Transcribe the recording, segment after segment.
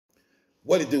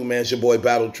What it do, man? It's your boy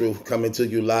Battle Truth coming to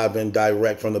you live and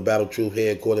direct from the Battle Truth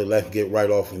headquarters. Let's get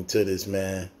right off into this,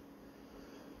 man.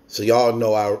 So y'all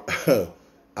know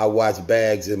I watch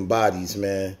Bags and Bodies,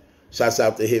 man. Shouts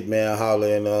out to Hitman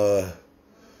Holler and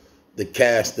the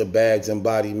cast of Bags and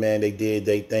Body, man. They did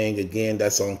their thing. Again,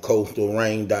 that's on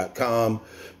coastalrain.com.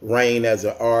 Rain as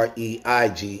a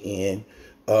R-E-I-G-N.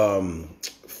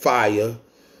 Fire.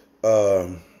 That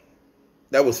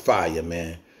was fire,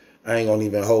 man. I ain't gonna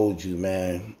even hold you,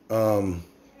 man.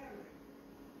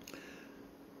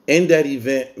 In that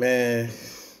event, man,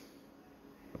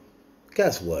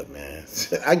 guess what, man?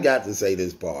 I got to say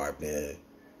this part, man.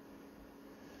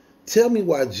 Tell me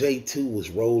why J2 was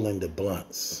rolling the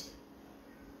blunts.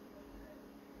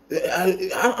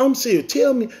 I'm serious.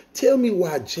 Tell me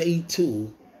why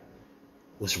J2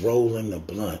 was rolling the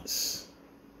blunts.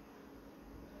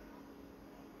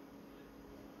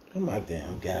 Oh my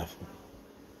damn gaffle.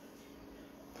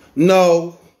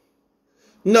 No.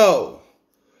 No.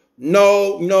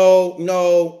 No, no,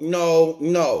 no, no,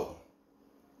 no.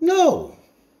 No.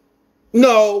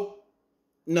 No.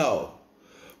 No.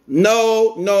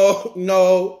 No, no,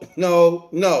 no, no,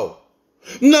 no.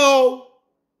 No.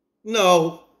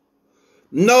 No.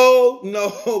 No, no,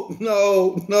 no,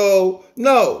 no, no.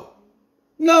 No.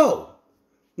 No.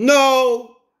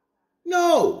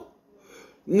 No.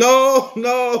 No,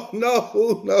 no,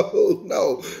 no, no,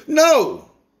 no, no.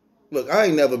 Look, I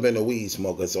ain't never been a weed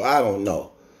smoker, so I don't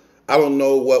know. I don't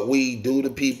know what weed do to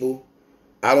people.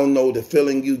 I don't know the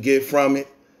feeling you get from it.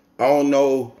 I don't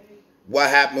know what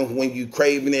happens when you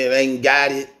craving it and ain't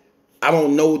got it. I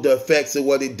don't know the effects of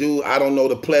what it do. I don't know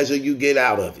the pleasure you get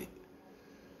out of it.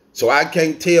 So I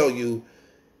can't tell you,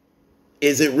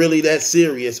 is it really that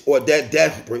serious or that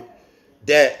desperate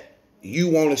that you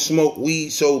want to smoke weed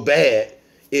so bad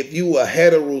if you a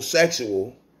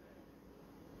heterosexual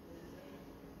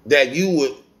that you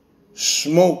would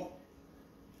smoke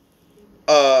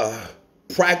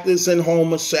practicing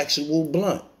homosexual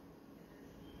blunt.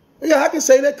 Yeah, I can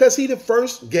say that because he the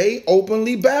first gay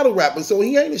openly battle rapper. So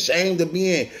he ain't ashamed of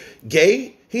being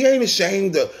gay. He ain't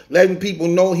ashamed of letting people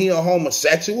know he a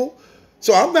homosexual.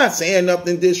 So I'm not saying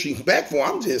nothing disrespectful.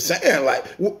 I'm just saying, like,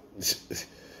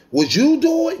 would you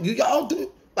do it? You y'all do it?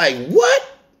 Like, what?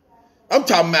 I'm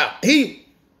talking about the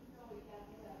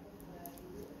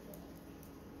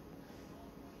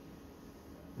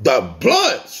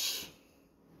blunts.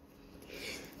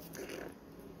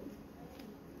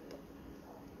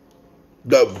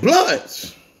 The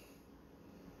blunts.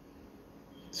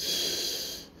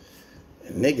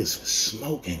 And niggas was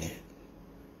smoking it.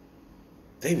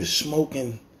 They was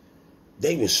smoking the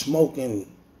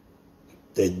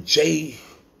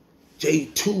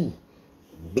J2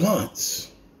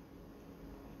 blunts.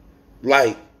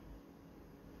 Like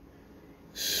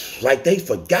they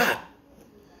forgot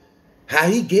how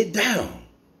he get down.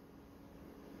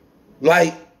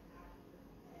 Like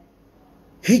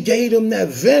he gave them that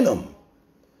venom.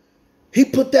 He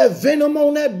put that venom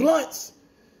on that blunts.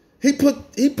 He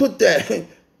put that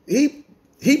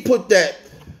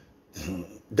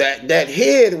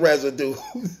head residue.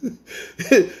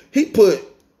 He put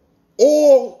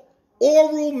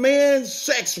oral man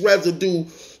sex residue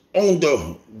on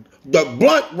the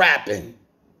blunt wrapping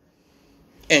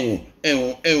and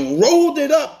rolled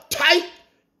it up tight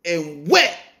and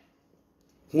wet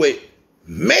with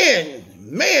man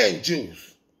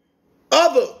juice,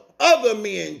 other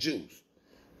men juice,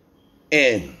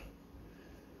 and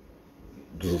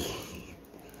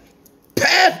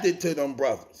passed it to them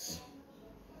brothers.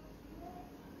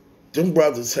 Them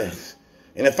brothers said,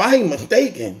 and if I ain't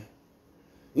mistaken,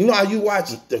 you know how you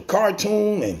watch the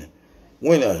cartoon and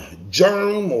when a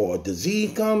germ or a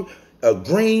disease come, a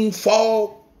green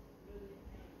fog,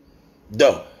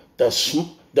 the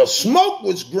smoke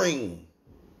was green.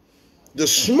 The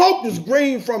smoke was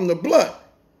green from the blunt.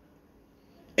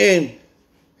 And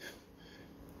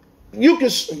you can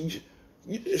sex.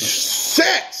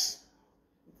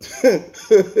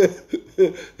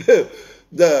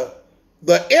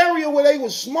 The area where they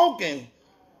was smoking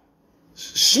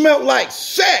smelled like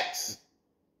sex.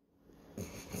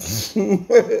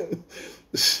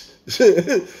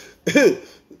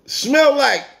 Smelled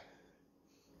like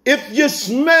if you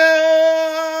smell.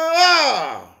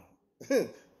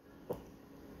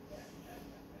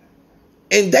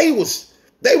 And they was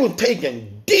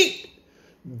taking deep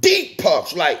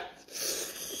puffs, like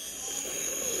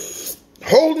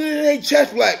holding it in their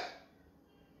chest, like.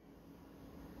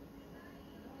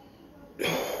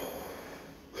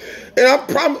 And I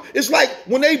promise, it's like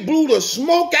when they blew the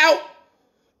smoke out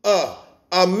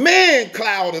a man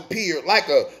cloud appeared like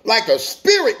a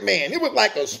spirit man. It was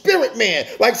like a spirit man,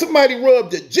 like somebody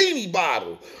rubbed a genie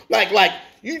bottle, like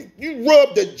you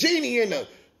rubbed the genie and the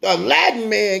Aladdin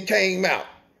man came out.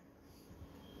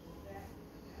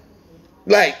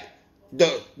 Like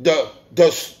the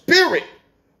spirit,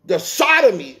 the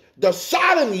sodomy,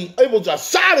 it was a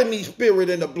sodomy spirit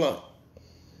in the blunt.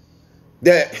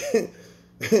 That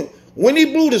when he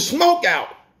blew the smoke out,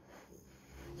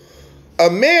 a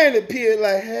man appeared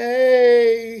like,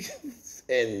 hey,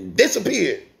 and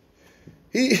disappeared.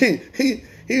 He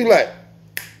like,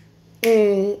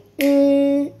 and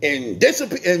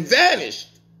disappeared and vanished.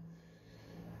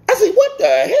 I said, what the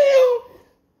hell?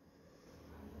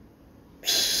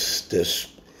 There's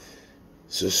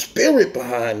a spirit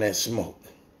behind that smoke.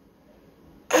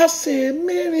 I said,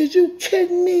 man, is you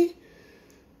kidding me?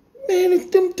 Man, is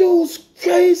them dudes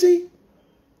crazy?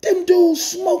 Them dudes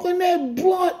smoking that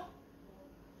blunt.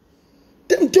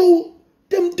 Them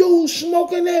dudes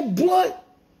smoking that blunt.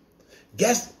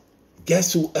 Guess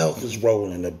who else was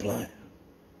rolling the blunt?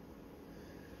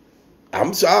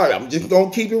 I'm sorry, I'm just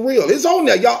gonna keep it real. It's on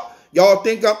there, y'all. Y'all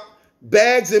think up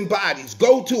bags and bodies.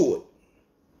 Go to it.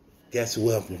 Guess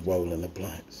who else was rolling the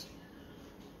blunts?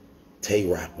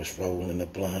 Tay-Rock was rolling the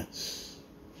blunts.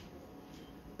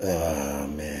 Oh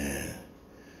man.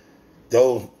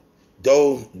 Those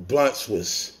blunts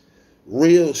was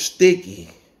real sticky.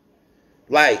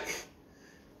 Like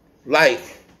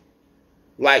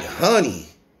honey.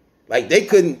 Like they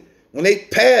couldn't, when they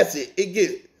pass it, it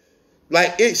get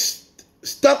like it's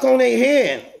stuck on their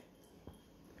hand.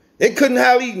 They couldn't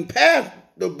hardly even pass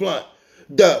the blunt.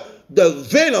 The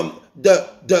venom,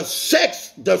 the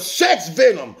sex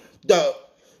venom, the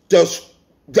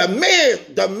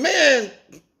man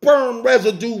sperm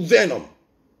residue venom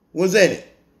was in it.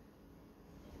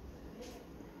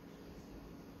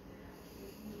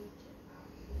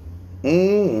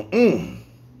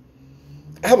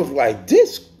 I was like,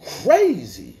 this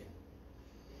crazy.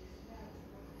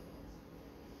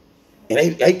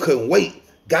 And they couldn't wait.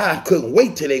 God couldn't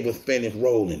wait till they was finished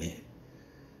rolling it.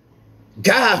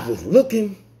 God was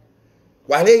looking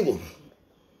while they were.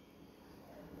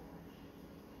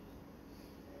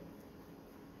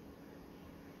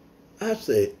 I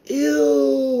said,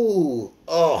 ew.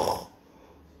 Oh.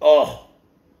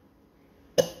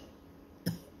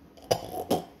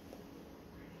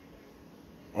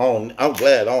 I'm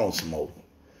glad I don't smoke.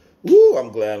 Woo, I'm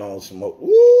glad I don't smoke.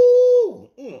 Woo.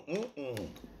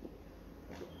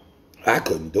 I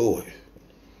couldn't do it.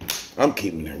 I'm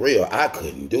keeping it real. I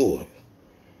couldn't do it.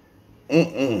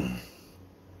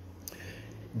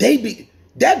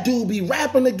 That dude be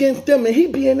rapping against them and he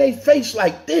be in their face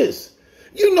like this.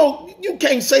 You know, you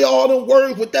can't say all them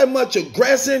words with that much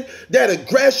aggression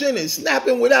and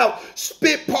snapping without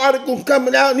spit particles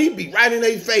coming out, and he be right in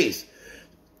their face.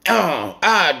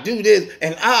 I do this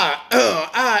and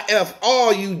I F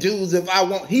all you dudes if I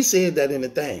want. He said that in the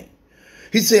thing.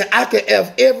 He said, I can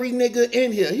F every nigga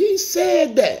in here. He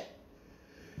said that.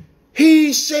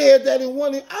 He said that in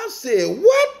one. I said,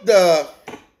 what the?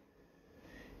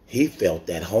 He felt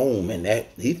at home in that.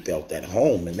 He felt at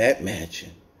home in that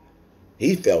mansion.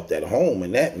 He felt at home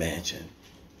in that mansion.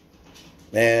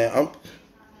 Man,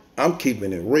 I'm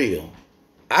keeping it real.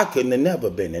 I couldn't have never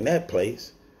been in that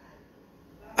place.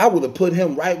 I would have put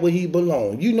him right where he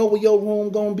belonged. You know where your room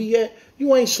gonna be at?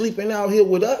 You ain't sleeping out here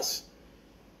with us.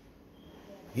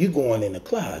 You going in the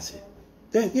closet.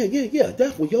 Yeah.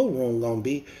 That's where your room gonna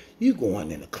be. You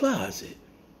going in the closet,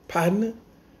 partner.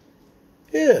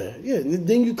 Yeah.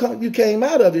 Then you came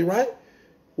out of it, right?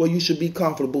 Well, you should be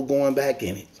comfortable going back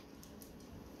in it.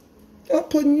 I'm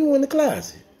putting you in the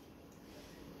closet.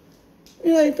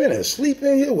 You ain't finna sleep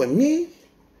in here with me.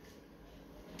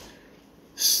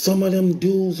 Some of them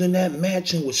dudes in that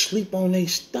mansion would sleep on their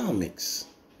stomachs.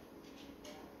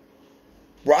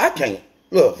 Bro, I can't.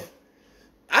 Look,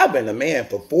 I've been a man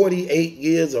for 48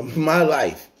 years of my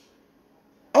life.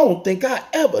 I don't think I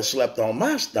ever slept on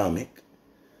my stomach.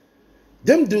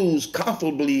 Some of them dudes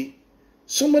comfortably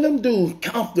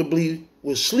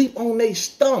would sleep on their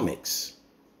stomachs.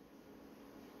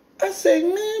 I say,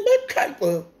 man, what type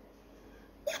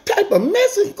of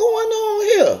mess is going on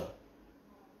here?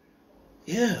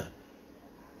 Yeah.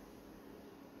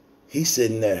 He's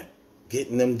sitting there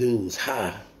getting them dudes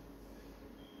high.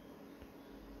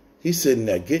 He's sitting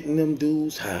there getting them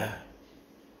dudes high.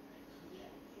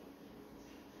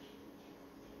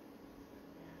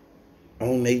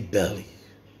 On their belly.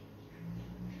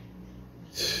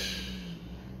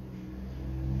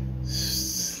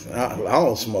 I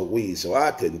don't smoke weed, so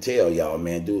I couldn't tell y'all,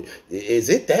 man, dude.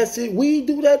 That's it? Weed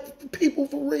do that to people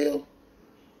for real?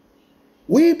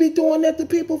 We be doing that to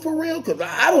people for real? Because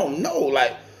I don't know.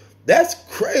 Like, that's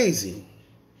crazy.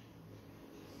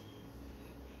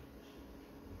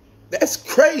 That's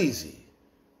crazy.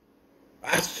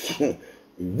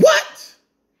 What?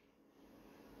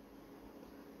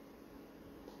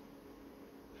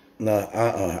 No,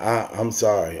 I'm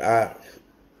sorry. I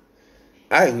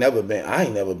ain't never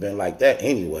been like that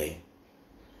anyway.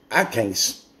 I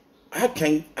can't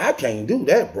do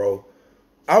that, bro.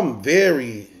 I'm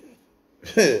very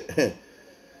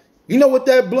you know what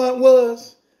that blunt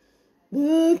was?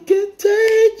 What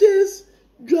contagious,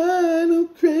 drive them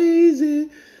crazy,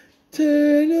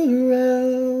 turn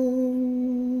around.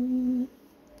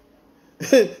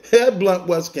 That blunt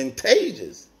was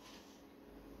contagious.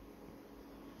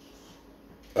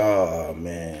 Oh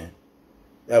man.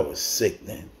 That was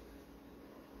sickening.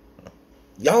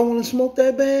 Y'all want to smoke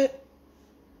that bad?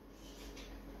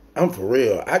 I'm for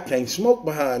real. I can't smoke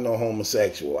behind no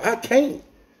homosexual. I can't.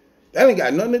 That ain't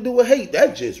got nothing to do with hate.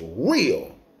 That's just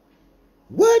real.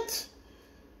 What?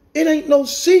 It ain't no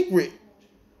secret.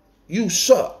 You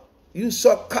suck. You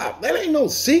suck cock. That ain't no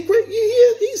secret.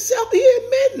 He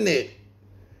admitting it.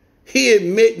 He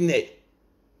admitting it.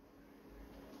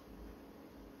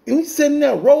 And he's sitting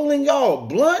there rolling y'all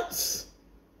blunts.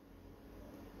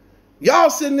 Y'all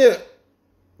sitting there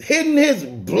hitting his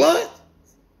blunt.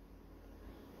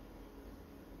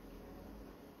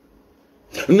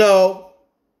 No.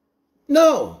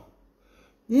 No.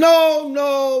 No,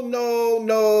 no, no,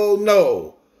 no,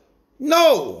 no.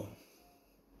 No.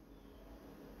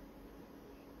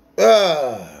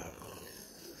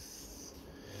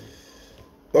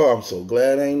 Oh, I'm so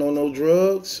glad I ain't on no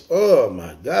drugs. Oh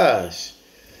my gosh.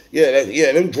 Yeah,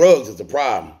 them drugs is the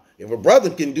problem. If a brother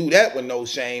can do that with no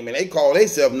shame and they call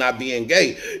themselves not being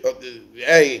gay,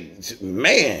 hey,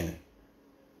 man.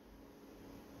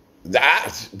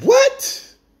 What?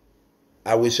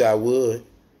 I wish I would.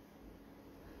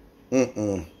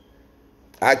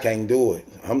 I can't do it.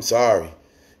 I'm sorry.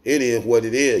 It is what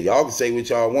it is. Y'all can say what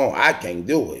y'all want. I can't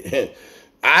do it.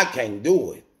 I can't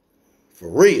do it. For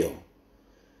real.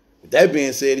 With that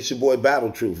being said, it's your boy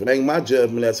Battle Truth. It ain't my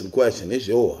judgment, that's the question. It's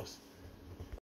yours.